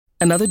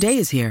Another day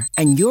is here,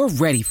 and you're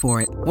ready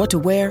for it. What to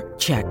wear?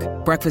 Check.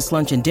 Breakfast,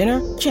 lunch, and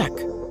dinner? Check.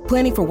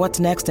 Planning for what's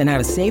next and how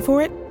to save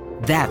for it?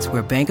 That's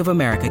where Bank of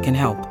America can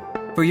help.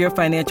 For your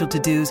financial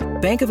to-dos,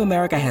 Bank of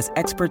America has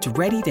experts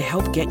ready to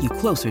help get you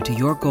closer to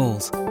your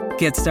goals.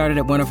 Get started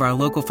at one of our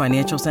local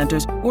financial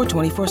centers or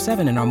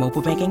 24/7 in our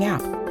mobile banking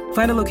app.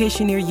 Find a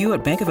location near you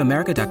at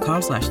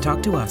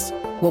bankofamerica.com/talktous.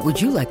 What would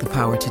you like the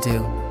power to do?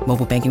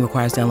 Mobile banking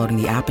requires downloading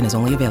the app and is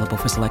only available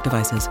for select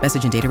devices.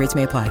 Message and data rates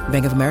may apply.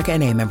 Bank of America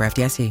N.A., member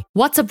FDIC.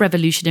 What's up,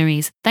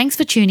 revolutionaries? Thanks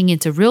for tuning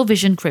into Real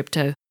Vision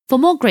Crypto. For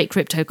more great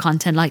crypto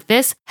content like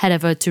this, head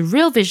over to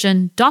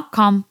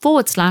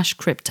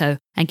realvision.com/crypto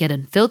and get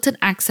unfiltered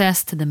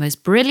access to the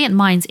most brilliant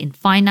minds in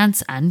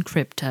finance and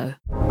crypto.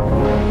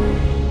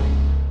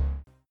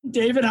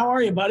 David, how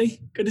are you,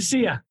 buddy? Good to see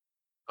you.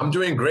 I'm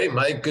doing great,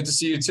 Mike. Good to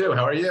see you too.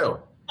 How are you?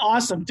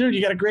 Awesome. Dude,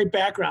 you got a great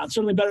background.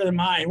 Certainly better than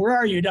mine. Where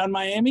are you? Down in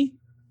Miami?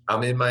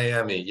 I'm in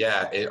Miami.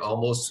 Yeah, it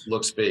almost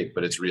looks fake,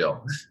 but it's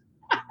real.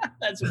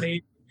 That's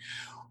amazing.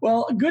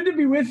 Well, good to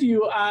be with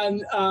you on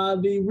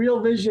the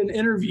Real Vision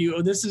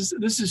interview. This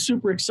is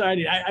super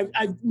exciting.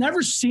 I've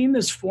never seen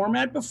this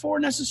format before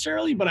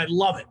necessarily, but I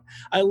love it.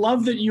 I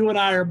love that you and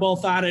I are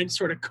both on it,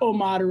 sort of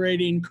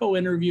co-moderating,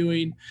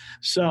 co-interviewing.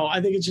 So I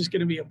think it's just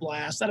going to be a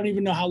blast. I don't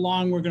even know how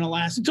long we're going to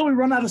last until we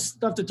run out of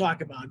stuff to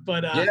talk about.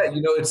 But yeah,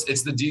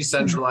 it's the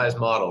decentralized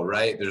model,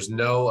 right? There's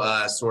no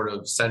sort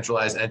of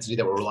centralized entity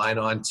that we're relying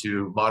on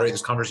to moderate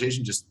this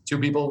conversation. Just two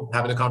people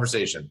having a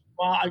conversation.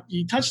 Well,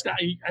 you touched that.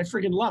 I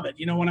freaking love it.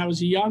 When I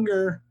was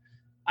younger,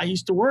 I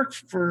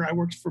worked for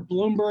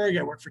Bloomberg,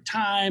 I worked for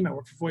Time, I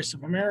worked for Voice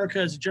of America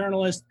as a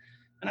journalist,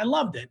 and I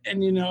loved it.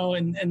 And,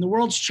 and the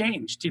world's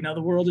changed, the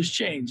world has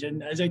changed.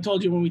 And as I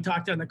told you when we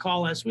talked on the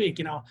call last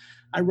week,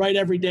 I write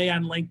every day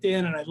on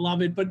LinkedIn and I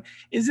love it. But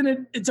it's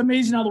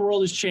amazing how the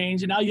world has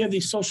changed. And now you have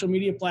these social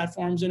media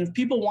platforms. And if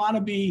people want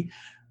to be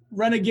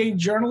renegade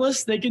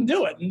journalists, they can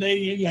do it. And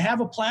you have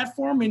a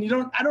platform, and I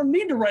don't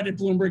need to write at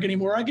Bloomberg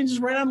anymore. I can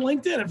just write on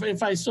LinkedIn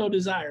if I so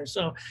desire.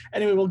 So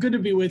anyway, well, good to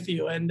be with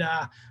you. And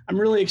I'm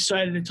really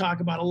excited to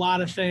talk about a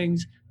lot of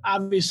things,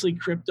 obviously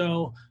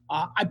crypto.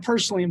 I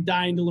personally am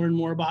dying to learn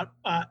more about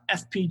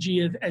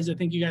FPG, as I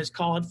think you guys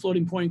call it,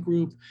 Floating Point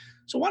Group.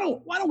 So why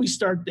don't we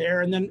start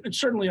there? And then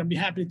certainly I'll be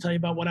happy to tell you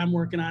about what I'm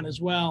working on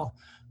as well.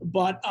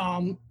 But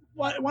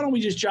why don't we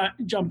just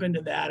jump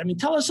into that? I mean,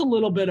 tell us a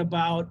little bit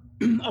about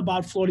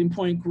Floating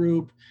Point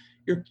Group,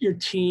 your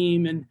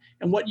team, and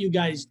what you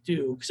guys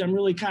do, because I'm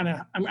really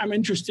I'm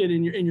interested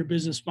in your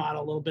business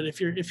model a little bit,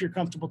 if you're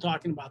comfortable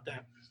talking about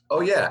that.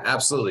 Oh yeah,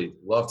 absolutely.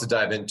 Love to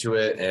dive into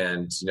it,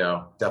 and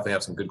definitely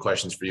have some good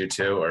questions for you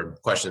too, or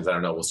questions. I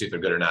don't know. We'll see if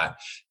they're good or not.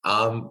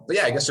 But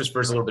yeah, I guess just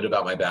first a little bit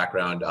about my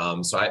background.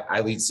 So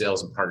I lead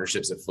sales and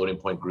partnerships at Floating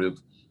Point Group.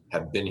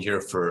 Have been here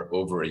for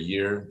over a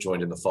year.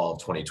 Joined in the fall of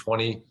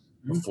 2020.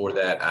 Before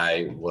that,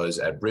 I was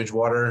at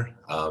Bridgewater,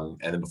 and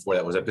then before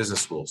that was at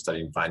business school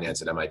studying finance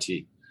at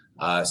MIT.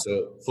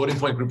 So Floating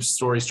Point Group's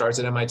story starts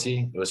at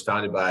MIT. It was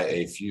founded by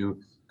a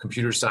few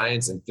computer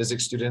science and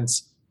physics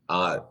students,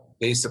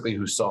 basically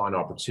who saw an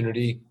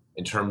opportunity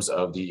in terms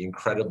of the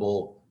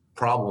incredible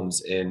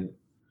problems in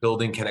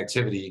building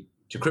connectivity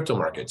to crypto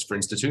markets for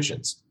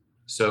institutions.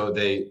 So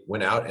they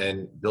went out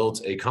and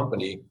built a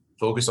company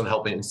focused on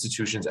helping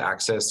institutions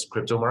access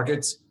crypto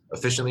markets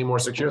efficiently, more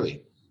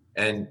securely.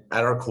 And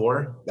at our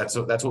core, that's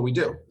what we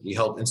do. We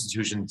help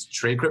institutions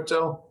trade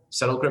crypto,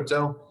 settle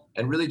crypto,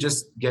 and really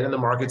just get in the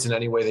markets in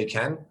any way they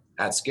can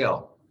at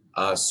scale.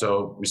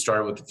 So we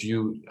started with a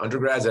few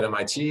undergrads at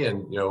MIT,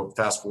 and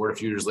fast forward a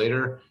few years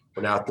later,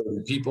 we're now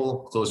 30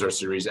 people, closed our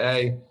Series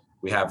A.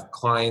 We have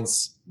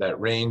clients that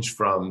range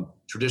from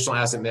traditional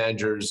asset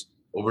managers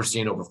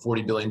overseeing over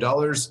 $40 billion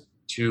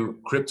to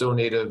crypto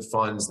native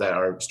funds that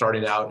are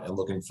starting out and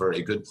looking for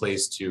a good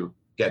place to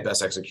get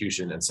best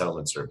execution and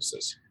settlement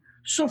services.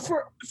 So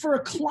for a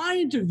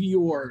client of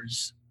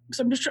yours, because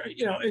I'm just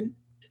trying,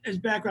 as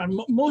background,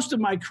 most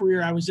of my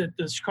career I was at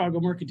the Chicago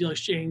Mercantile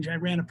Exchange. I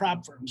ran a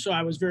prop firm, so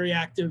I was very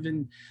active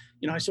in,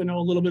 I still know a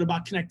little bit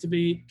about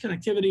connectivity, a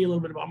little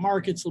bit about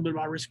markets, a little bit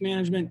about risk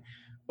management.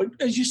 But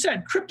as you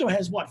said, crypto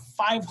has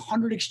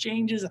 500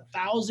 exchanges,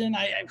 1,000.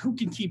 Who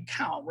can keep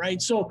count,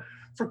 right? So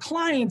for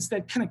clients,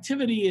 that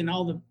connectivity and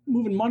all the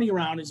moving money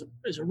around is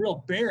a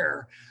real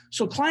bear.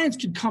 So clients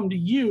could come to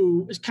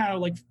you as kind of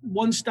like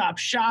one-stop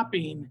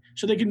shopping,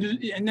 so they can do,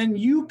 and then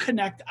you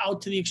connect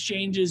out to the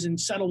exchanges and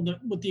settle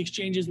with the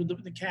exchanges with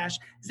the cash.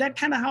 Is that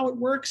kind of how it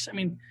works? I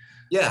mean,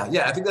 yeah,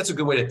 I think that's a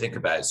good way to think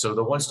about it. So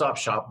the one-stop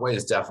shop way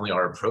is definitely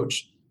our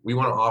approach. We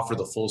want to offer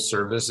the full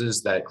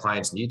services that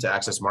clients need to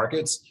access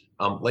markets.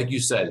 Like you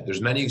said, there's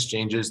many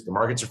exchanges. The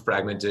markets are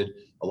fragmented.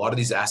 A lot of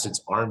these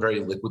assets aren't very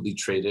liquidly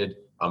traded.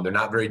 They're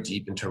not very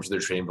deep in terms of their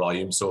trading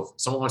volume. So if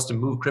someone wants to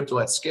move crypto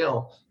at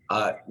scale,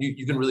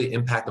 you can really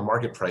impact the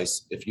market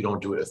price if you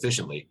don't do it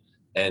efficiently.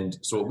 And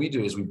so what we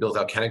do is we built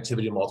out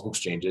connectivity to multiple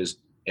exchanges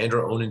and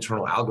our own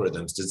internal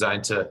algorithms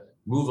designed to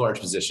move large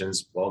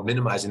positions while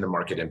minimizing the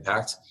market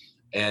impact.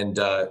 And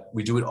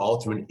we do it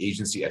all through an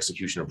agency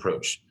execution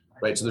approach,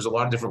 right? So there's a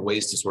lot of different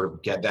ways to sort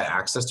of get that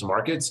access to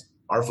markets.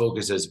 our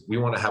focus is we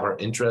want to have our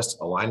interests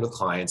aligned with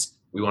clients.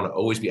 We want to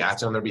always be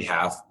acting on their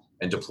behalf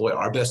and deploy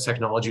our best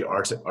technology,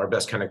 our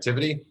best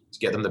connectivity to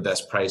get them the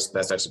best price,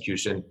 best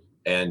execution,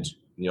 and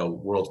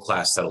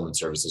world-class settlement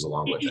services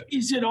along with it.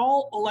 Is it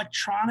all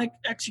electronic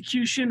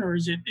execution, or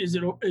is it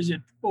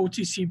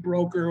OTC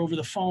broker over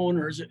the phone,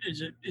 or is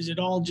it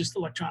all just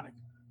electronic?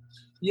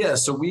 Yeah,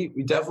 so we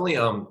definitely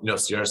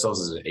see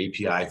ourselves as an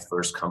API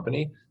first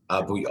company,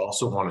 but we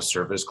also want to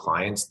service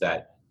clients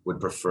that would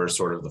prefer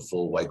sort of the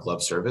full white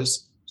glove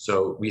service.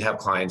 So we have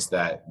clients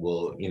that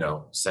will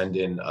send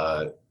in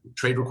a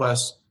trade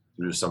request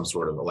through some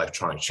sort of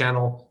electronic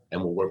channel,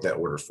 and we'll work that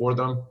order for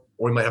them.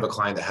 Or we might have a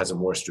client that has a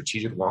more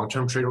strategic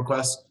long-term trade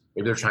request.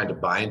 Maybe they're trying to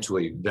buy into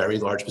a very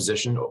large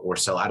position or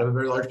sell out of a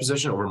very large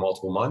position over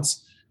multiple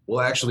months.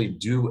 We'll actually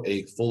do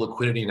a full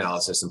liquidity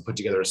analysis and put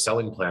together a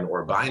selling plan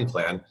or a buying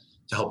plan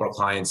to help our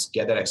clients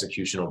get that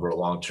execution over a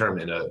long term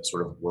in a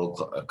sort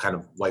of kind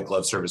of white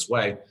glove service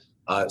way.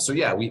 So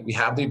yeah, we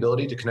have the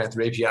ability to connect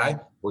through API.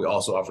 We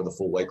also offer the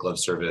full white glove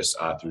service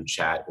through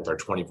chat with our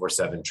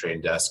 24/7 train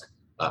desk,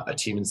 a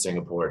team in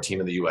Singapore, a team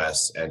in the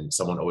US, and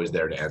someone always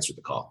there to answer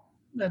the call.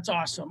 That's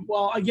awesome.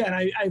 Well, again,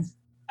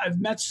 I've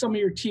met some of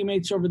your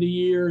teammates over the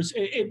years.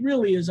 It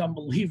really is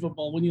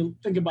unbelievable when you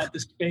think about the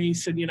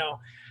space, and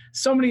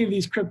so many of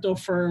these crypto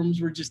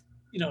firms were just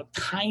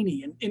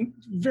tiny and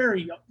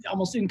very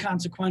almost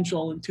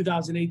inconsequential in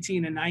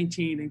 2018 and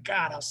 19. And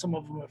God, how some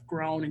of them have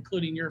grown,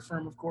 including your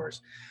firm, of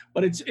course.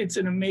 But it's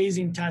an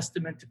amazing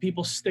testament to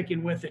people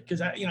sticking with it,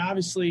 because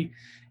obviously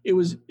it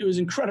was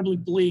incredibly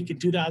bleak in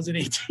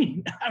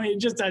 2018. I mean, it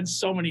just had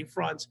so many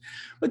fronts.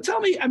 But tell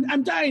me,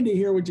 I'm dying to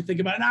hear what you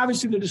think about it. And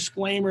obviously the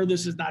disclaimer: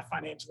 this is not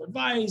financial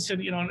advice,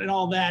 and and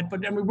all that.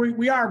 But I mean,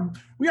 we are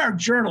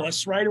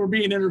journalists, right? We're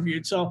being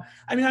interviewed. So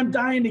I mean, I'm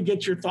dying to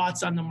get your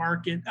thoughts on the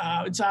market.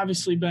 It's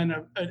obviously been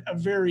a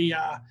very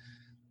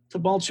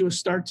tumultuous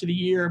start to the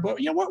year. But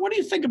what do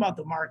you think about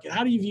the market?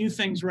 How do you view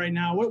things right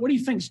now? What do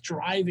you think's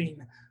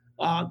driving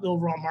the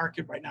overall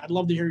market right now? I'd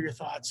love to hear your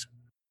thoughts.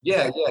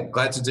 Yeah,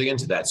 glad to dig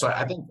into that. So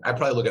I think I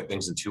probably look at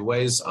things in two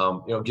ways.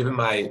 Given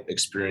my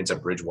experience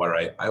at Bridgewater,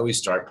 I always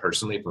start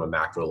personally from a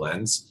macro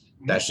lens.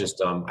 That's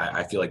just,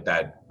 I feel like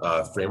that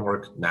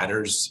framework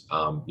matters.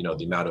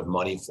 The amount of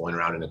money flowing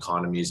around in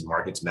economies and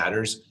markets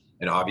matters.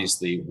 And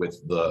obviously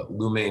with the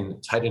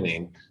looming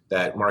tightening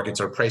that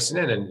markets are pricing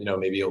in, and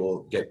maybe it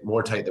will get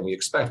more tight than we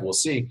expect, we'll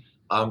see.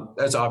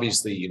 That's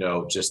obviously,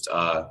 just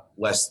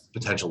less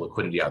potential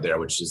liquidity out there,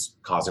 which is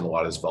causing a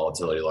lot of this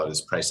volatility, a lot of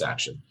this price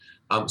action.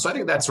 So I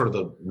think that's sort of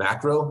the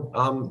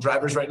macro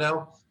drivers right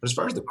now. But as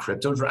far as the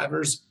crypto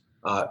drivers,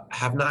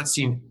 have not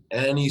seen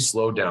any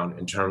slowdown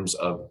in terms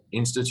of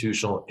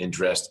institutional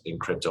interest in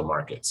crypto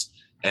markets.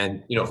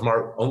 And from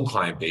our own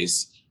client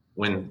base,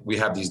 when we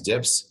have these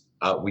dips,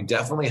 we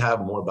definitely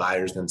have more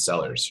buyers than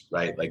sellers,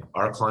 right? Like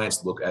our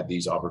clients look at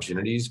these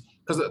opportunities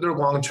because they're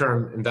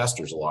long-term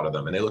investors, a lot of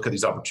them, and they look at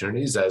these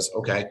opportunities as,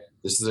 okay,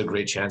 this is a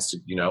great chance to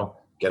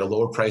get a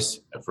lower price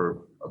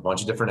for a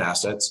bunch of different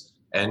assets,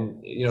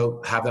 and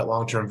have that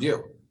long-term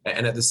view.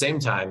 And at the same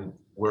time,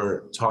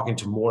 we're talking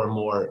to more and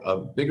more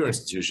of bigger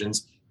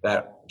institutions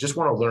that just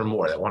want to learn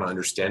more, that want to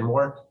understand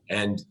more,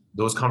 and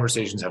those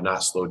conversations have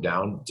not slowed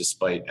down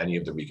despite any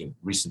of the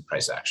recent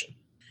price action.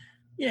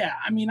 Yeah,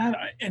 I mean,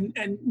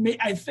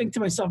 I think to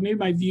myself, maybe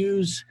my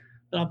views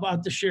that I'm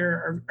about to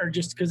share are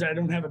just because I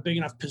don't have a big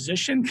enough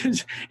position.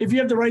 Because if you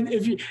have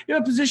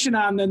a position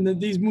on, then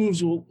these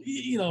moves will,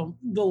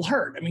 they'll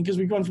hurt. I mean, because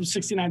we're going from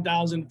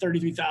 69,000 to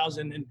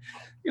 33,000, and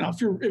if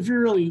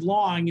you're really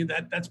long,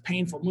 that's a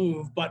painful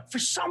move. But for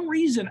some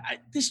reason,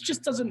 this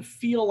just doesn't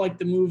feel like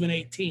the move in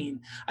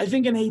 18. I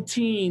think in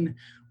 18,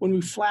 when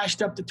we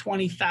flashed up to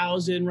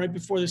 20,000 right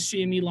before the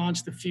CME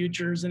launched the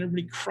futures, and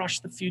everybody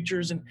crushed the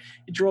futures, and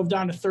it drove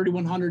down to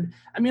 3,100.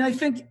 I mean, I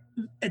think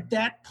at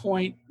that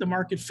point, the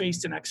market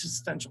faced an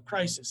existential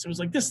crisis. It was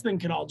like, this thing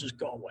could all just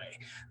go away.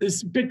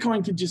 This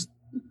Bitcoin could just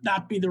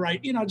not be the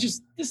right,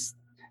 just this.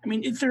 I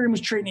mean, Ethereum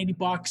was trading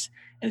 $80,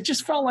 and it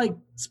just felt like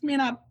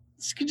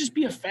this could just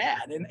be a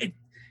fad. And it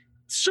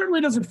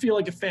certainly doesn't feel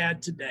like a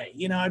fad today.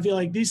 I feel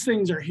like these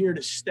things are here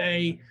to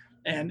stay,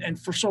 and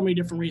for so many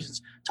different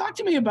reasons. Talk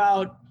to me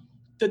about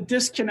the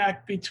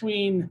disconnect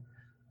between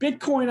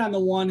Bitcoin on the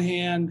one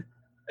hand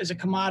as a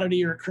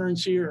commodity or a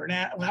currency or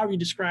however you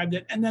described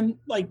it, and then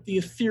like the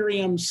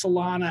Ethereum,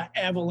 Solana,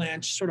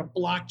 Avalanche sort of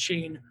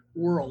blockchain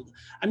world.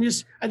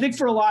 I think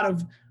for a lot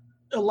of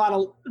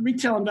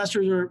retail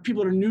investors or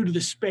people that are new to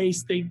the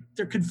space,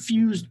 they're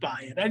confused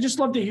by it. I just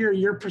love to hear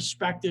your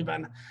perspective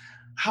on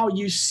how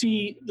you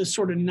see the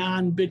sort of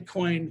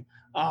non-Bitcoin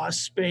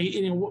space.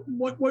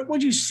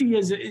 What you see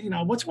as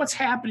what's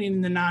happening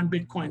in the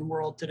non-Bitcoin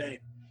world today.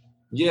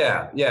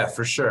 Yeah,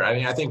 for sure. I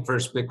mean, I think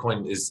first,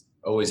 Bitcoin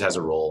always has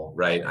a role,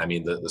 right? I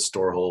mean, the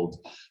storehold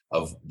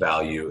of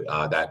value,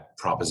 that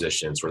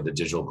proposition, sort of the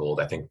digital gold.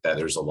 I think that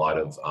there's a lot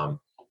of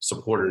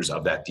supporters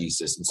of that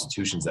thesis,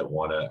 institutions that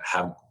want to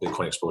have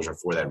Bitcoin exposure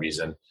for that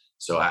reason.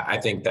 So I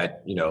think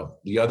that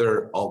the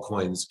other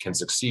altcoins can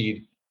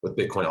succeed with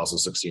Bitcoin also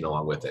succeeding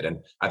along with it. And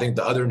I think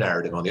the other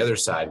narrative on the other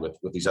side with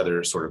these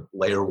other sort of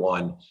layer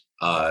one,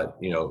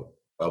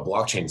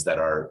 blockchains that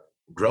are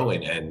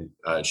growing and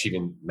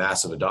achieving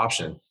massive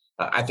adoption,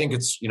 I think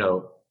it's,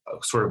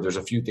 sort of, there's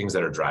a few things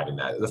that are driving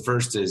that. The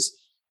first is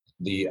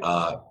the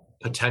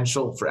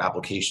potential for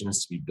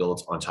applications to be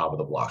built on top of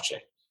the blockchain.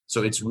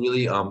 So it's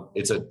really,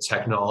 it's a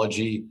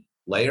technology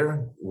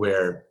layer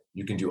where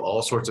you can do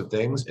all sorts of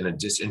things in a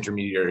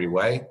mediated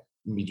way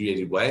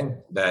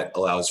that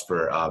allows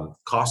for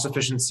cost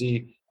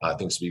efficiency,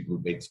 things to be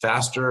made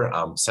faster,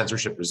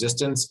 censorship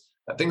resistance,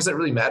 things that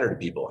really matter to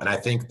people. And I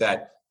think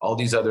that all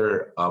these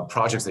other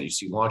projects that you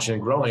see launching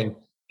and growing,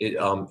 it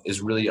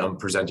is really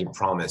presenting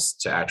promise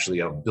to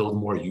actually build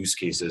more use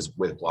cases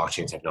with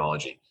blockchain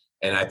technology.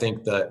 And I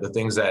think the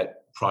things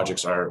that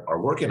projects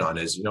are working on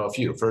is, a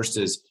few. First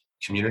is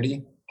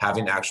community.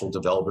 Having actual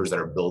developers that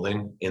are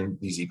building in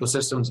these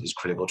ecosystems is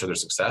critical to their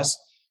success.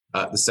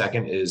 The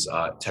second is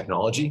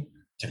technology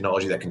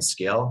that can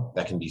scale,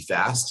 that can be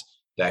fast,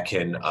 that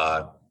can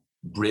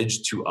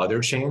bridge to other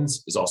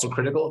chains is also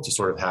critical to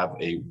sort of have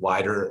a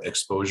wider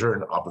exposure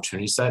and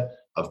opportunity set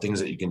of things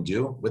that you can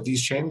do with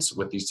these chains,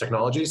 with these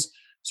technologies.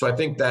 So I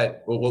think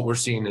that what we're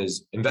seeing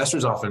is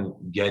investors often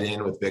get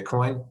in with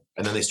Bitcoin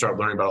and then they start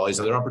learning about all these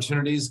other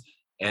opportunities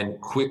and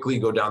quickly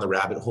go down the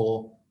rabbit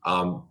hole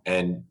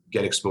and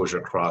get exposure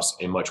across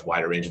a much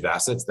wider range of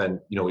assets than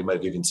we might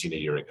have even seen a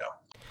year ago.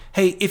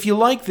 Hey, if you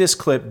like this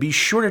clip, be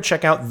sure to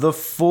check out the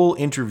full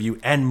interview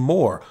and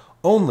more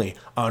only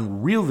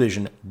on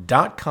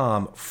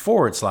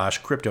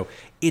realvision.com/crypto.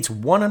 It's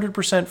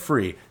 100%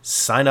 free.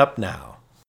 Sign up now.